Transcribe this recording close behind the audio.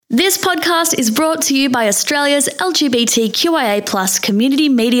This podcast is brought to you by Australia's LGBTQIA+ community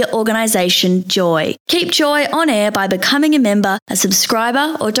media organisation, Joy. Keep Joy on air by becoming a member, a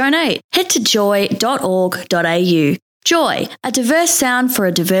subscriber or donate. Head to joy.org.au. Joy, a diverse sound for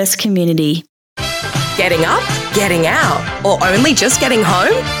a diverse community. Getting up, getting out, or only just getting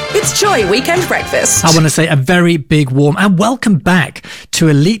home? It's Joy Weekend Breakfast. I want to say a very big warm and welcome back to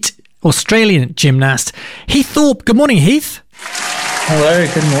elite Australian gymnast Heath Thorpe. Good morning, Heath. Hello,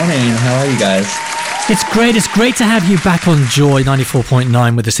 good morning. How are you guys? It's great to have you back on Joy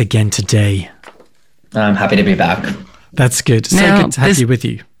 94.9 with us again today. I'm happy to be back. That's good. So good to have you with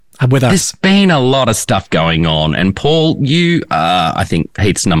us. There's been a lot of stuff going on, and Paul, you are, I think,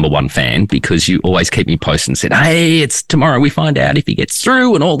 Heath's number one fan because you always keep me posted and said, hey, it's tomorrow we find out if he gets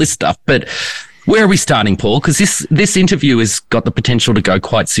through and all this stuff. But where are we starting, Paul? Because this interview has got the potential to go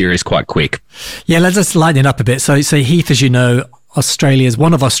quite serious quite quick. Yeah, let's just lighten it up a bit. So Heath, as you know, Australia's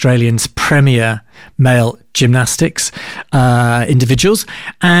one of Australians' premier male gymnastics individuals,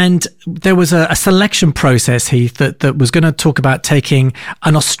 and there was a selection process, Heath, that was going to talk about taking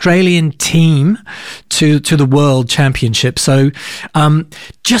an Australian team to the World Championship. So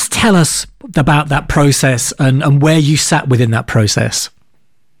just tell us about that process and where you sat within that process.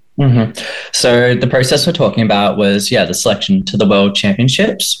 Mm-hmm. So the process we're talking about was, the selection to the World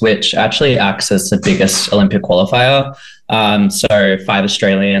Championships, which actually acts as the biggest Olympic qualifier. So 5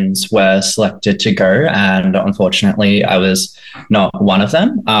 Australians were selected to go, and unfortunately I was not one of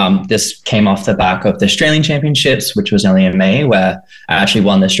them. This came off the back of the Australian Championships, which was only in May, where I actually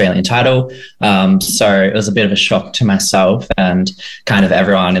won the Australian title. So it was a bit of a shock to myself and kind of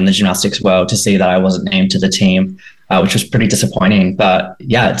everyone in the gymnastics world to see that I wasn't named to the team, which was pretty disappointing. But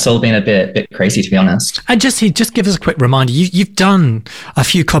yeah, it's all been a bit crazy, to be honest. And just give us a quick reminder. You've done a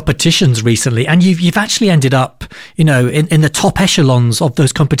few competitions recently, and you've actually ended up, in the top echelons of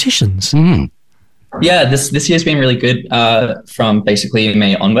those competitions. Mm. Yeah, this year's been really good from basically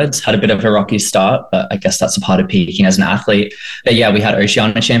May onwards. Had a bit of a rocky start, but I guess that's a part of peaking as an athlete. But yeah, we had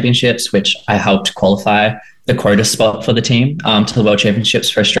Oceania Championships, which I helped qualify the quota spot for the team to the World Championships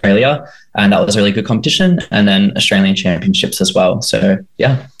for Australia. And that was a really good competition. And then Australian Championships as well. So,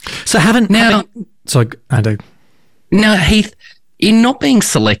 yeah. So Now, Heath, in not being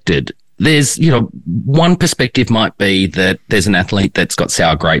selected, there's, one perspective might be that there's an athlete that's got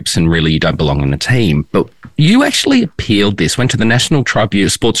sour grapes and really you don't belong in the team. But you actually appealed this, went to the National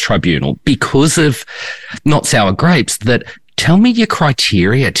Sports Tribunal because of not sour grapes. Tell me your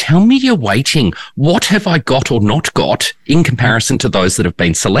criteria. Tell me your weighting. What have I got or not got in comparison to those that have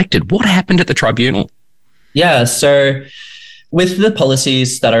been selected? What happened at the tribunal? Yeah, so with the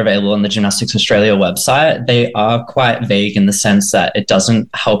policies that are available on the Gymnastics Australia website, they are quite vague in the sense that it doesn't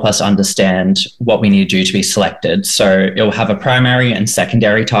help us understand what we need to do to be selected. So it will have a primary and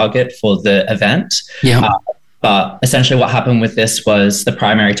secondary target for the event. Yeah. But essentially what happened with this was the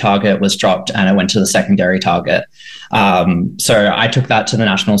primary target was dropped and it went to the secondary target. So I took that to the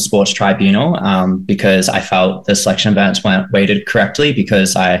National Sports Tribunal because I felt the selection events weren't weighted correctly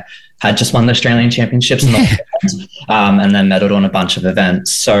because I had just won the Australian Championships and then medaled on a bunch of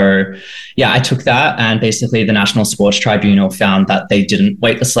events. So yeah, I took that, and basically the National Sports Tribunal found that they didn't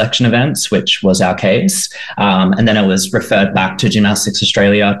weight the selection events, which was our case. And then it was referred back to Gymnastics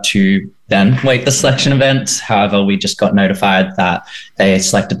Australia to then weight the selection events. However, we just got notified that they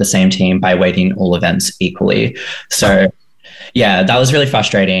selected the same team by weighting all events equally. So yeah, that was really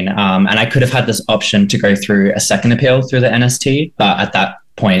frustrating. And I could have had this option to go through a second appeal through the NST, but at that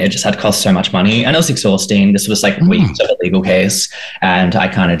point, it just had cost so much money and it was exhausting. This was like weeks of a legal case, and I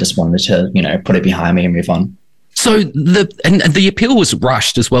kind of just wanted to, put it behind me and move on. So the appeal was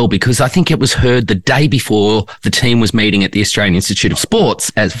rushed as well because I think it was heard the day before the team was meeting at the Australian Institute of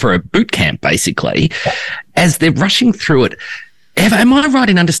Sports as for a boot camp, basically. As they're rushing through it, am I right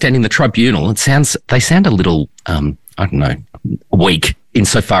in understanding the tribunal? They sound a little, weak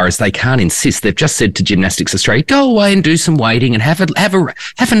insofar as they can't insist. They've just said to Gymnastics Australia, go away and do some weighting and have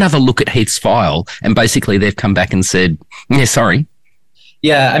another look at Heath's file. And basically they've come back and said, yeah, sorry.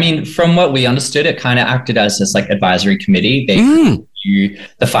 Yeah, I mean, from what we understood, it kind of acted as this advisory committee. They review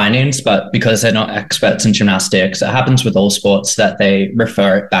the findings, but because they're not experts in gymnastics, it happens with all sports that they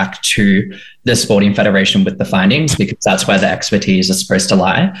refer it back to the sporting federation with the findings because that's where the expertise is supposed to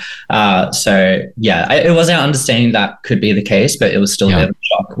lie. So yeah, it was our understanding that could be the case, but it was still a bit of a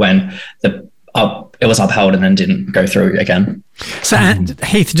shock when it was upheld and then didn't go through again. So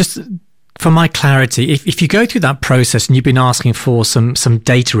Heath, just for my clarity, if you go through that process and you've been asking for some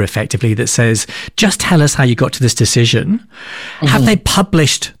data effectively that says, just tell us how you got to this decision, have they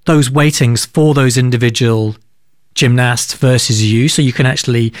published those weightings for those individual gymnast versus you, so you can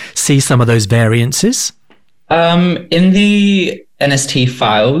actually see some of those variances? In the NST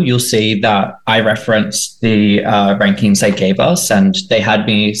file, you'll see that I referenced the rankings they gave us, and they had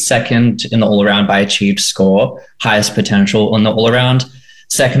me second in the all-around by achieved score, highest potential on the all-around,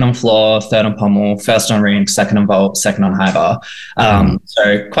 second on floor, third on pommel, first on ring, second on vault, second on high bar.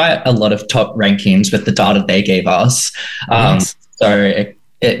 So quite a lot of top rankings with the data they gave us. Nice. So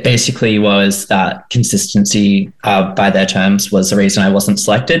it basically was that consistency by their terms was the reason I wasn't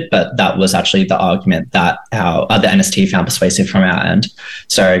selected, but that was actually the argument that our other NST found persuasive from our end.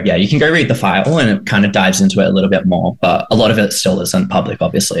 So yeah, you can go read the file and it kind of dives into it a little bit more, but a lot of it still isn't public,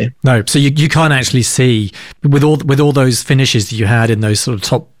 obviously. No, so you can't actually see with all those finishes that you had in those sort of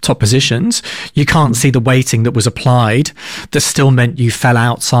top positions, you can't see the weighting that was applied that still meant you fell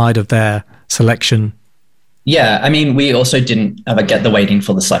outside of their selection. Yeah, I mean, we also didn't ever get the weighting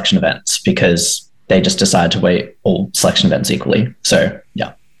for the selection events because they just decided to weight all selection events equally. So,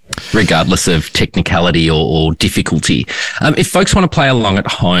 yeah. Regardless of technicality or difficulty. If folks want to play along at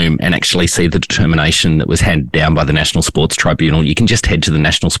home and actually see the determination that was handed down by the National Sports Tribunal, you can just head to the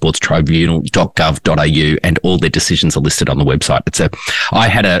nationalsportstribunal.gov.au and all their decisions are listed on the website. I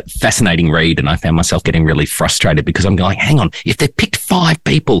had a fascinating read and I found myself getting really frustrated because I'm going, hang on, if they've picked 5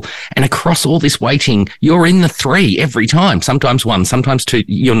 people and across all this weighting, you're in the 3 every time, sometimes 1, sometimes 2,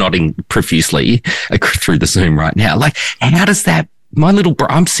 you're nodding profusely through the Zoom right now. Like, how does that,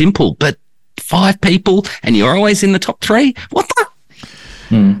 I'm simple, but 5 people and you're always in the top 3? What the?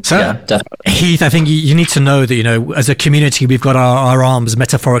 So, yeah, Heath, I think you need to know that, as a community, we've got our arms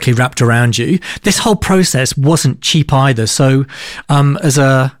metaphorically wrapped around you. This whole process wasn't cheap either. So, I'm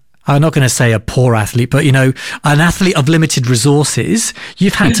not going to say a poor athlete, but, an athlete of limited resources,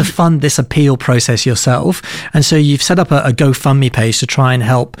 you've had to fund this appeal process yourself. And so you've set up a GoFundMe page to try and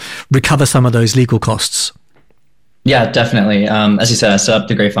help recover some of those legal costs. Yeah, definitely. As you said, I set up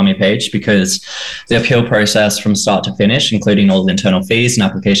the GoFundMe page because the appeal process from start to finish, including all the internal fees and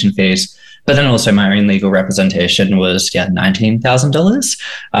application fees, but then also my own legal representation was $19,000.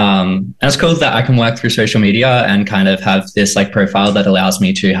 And it's cool that I can work through social media and kind of have this profile that allows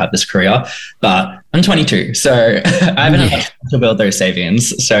me to have this career. But I'm 22, so I haven't had to build those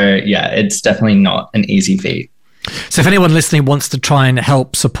savings. So yeah, it's definitely not an easy feat. So if anyone listening wants to try and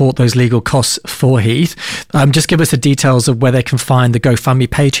help support those legal costs for Heath, just give us the details of where they can find the GoFundMe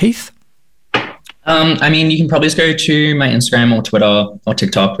page, Heath. I mean, you can probably just go to my Instagram or Twitter or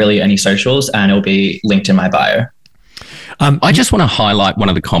TikTok, really any socials, and it'll be linked in my bio. I just want to highlight one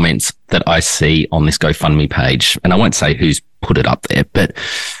of the comments that I see on this GoFundMe page, and I won't say who's put it up there, but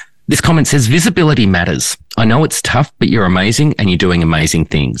this comment says, visibility matters. I know it's tough, but you're amazing and you're doing amazing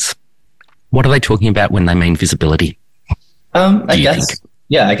things. What are they talking about when they mean visibility? I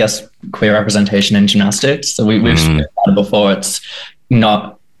guess queer representation in gymnastics. So we've spoken about it before. It's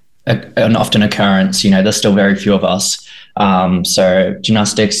not an often occurrence. There's still very few of us. So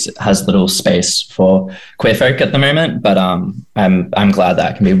gymnastics has little space for queer folk at the moment, but I'm glad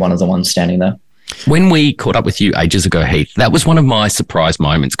that I can be one of the ones standing there. When we caught up with you ages ago, Heath, that was one of my surprise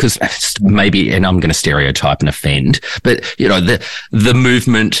moments because maybe, and I'm going to stereotype and offend, but the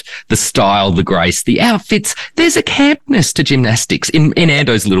movement, the style, the grace, the outfits, there's a campness to gymnastics in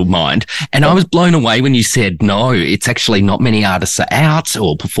Ando's little mind. And I was blown away when you said, no, it's actually not many artists are out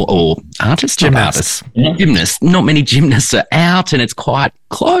or artists, gymnasts. Gymnasts, not many gymnasts are out and it's quite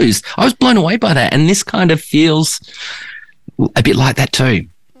closed. I was blown away by that. And this kind of feels a bit like that too.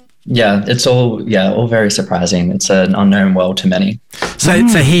 Yeah, it's all very surprising. It's an unknown world to many. So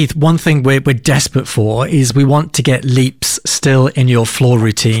Heath, one thing we're desperate for is we want to get leaps still in your floor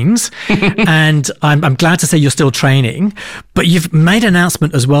routines. And I'm glad to say you're still training, but you've made an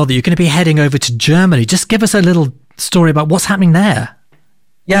announcement as well that you're going to be heading over to Germany. Just give us a little story about what's happening there.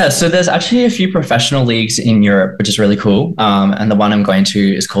 Yeah, so there's actually a few professional leagues in Europe, which is really cool. And the one I'm going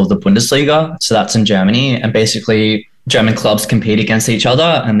to is called the Bundesliga. So that's in Germany. And basically German clubs compete against each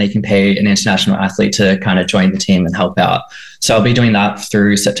other and they can pay an international athlete to kind of join the team and help out. So I'll be doing that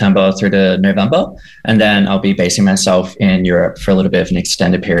through September through to November. And then I'll be basing myself in Europe for a little bit of an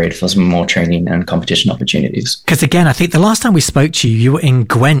extended period for some more training and competition opportunities. Because again, I think the last time we spoke to you, you were in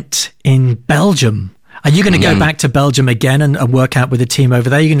Gwent in Belgium. Are you going to go back to Belgium again and work out with the team over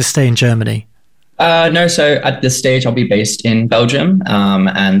there? Are you going to stay in Germany? No, so at this stage, I'll be based in Belgium.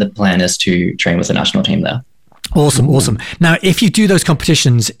 And the plan is to train with the national team there. Awesome. Now, if you do those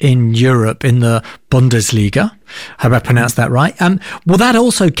competitions in Europe, in the Bundesliga, have I pronounced that right? Will that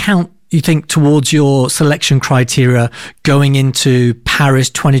also count, you think, towards your selection criteria going into Paris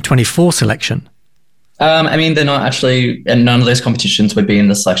 2024 selection? I mean, they're not actually, and none of those competitions would be in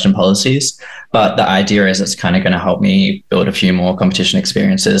the selection policies, but the idea is it's kind of going to help me build a few more competition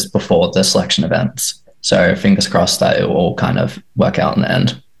experiences before the selection events. So fingers crossed that it will all kind of work out in the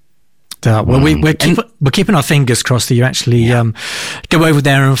end. Well, we're keeping our fingers crossed that you actually go over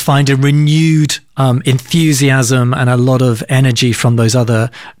there and find a renewed enthusiasm and a lot of energy from those other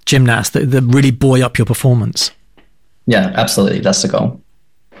gymnasts that really buoy up your performance. Yeah, absolutely. That's the goal.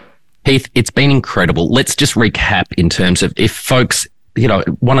 Heath, it's been incredible. Let's just recap in terms of if folks,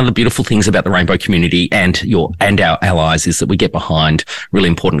 one of the beautiful things about the rainbow community and our allies is that we get behind really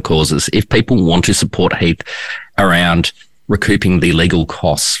important causes. If people want to support Heath around recouping the legal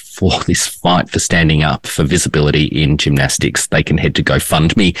costs for this fight for standing up for visibility in gymnastics, they can head to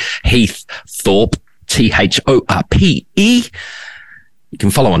GoFundMe. Heath Thorpe, Thorpe. You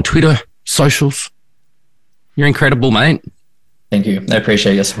can follow on Twitter, socials. You're incredible, mate. Thank you. I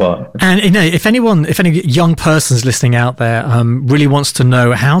appreciate your support. And if any young person's listening out there really wants to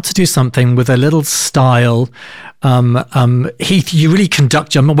know how to do something with a little style, Heath, you really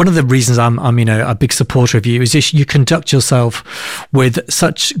conduct. One of the reasons I'm a big supporter of you is just you conduct yourself with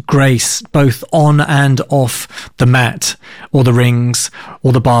such grace, both on and off the mat, or the rings,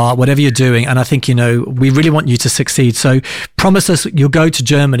 or the bar, whatever you're doing. And I think we really want you to succeed. So promise us you'll go to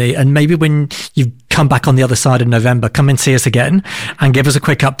Germany, and maybe when you come back on the other side in November, come and see us again and give us a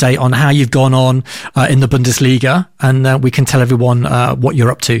quick update on how you've gone on in the Bundesliga, and we can tell everyone what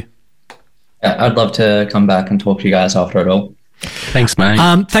you're up to. Yeah, I'd love to come back and talk to you guys after it all. Thanks, mate.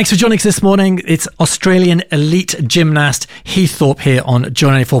 Thanks for joining us this morning. It's Australian elite gymnast Heath Thorpe here on Joy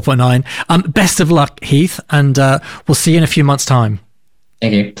 94.9. Best of luck, Heath, and we'll see you in a few months' time.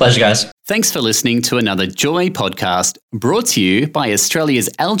 Thank you. Pleasure, guys. Thanks for listening to another Joy podcast brought to you by Australia's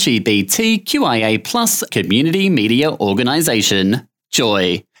LGBTQIA+ community media organisation,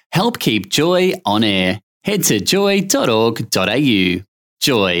 Joy. Help keep Joy on air. Head to joy.org.au.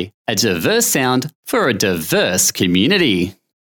 Joy, a diverse sound for a diverse community.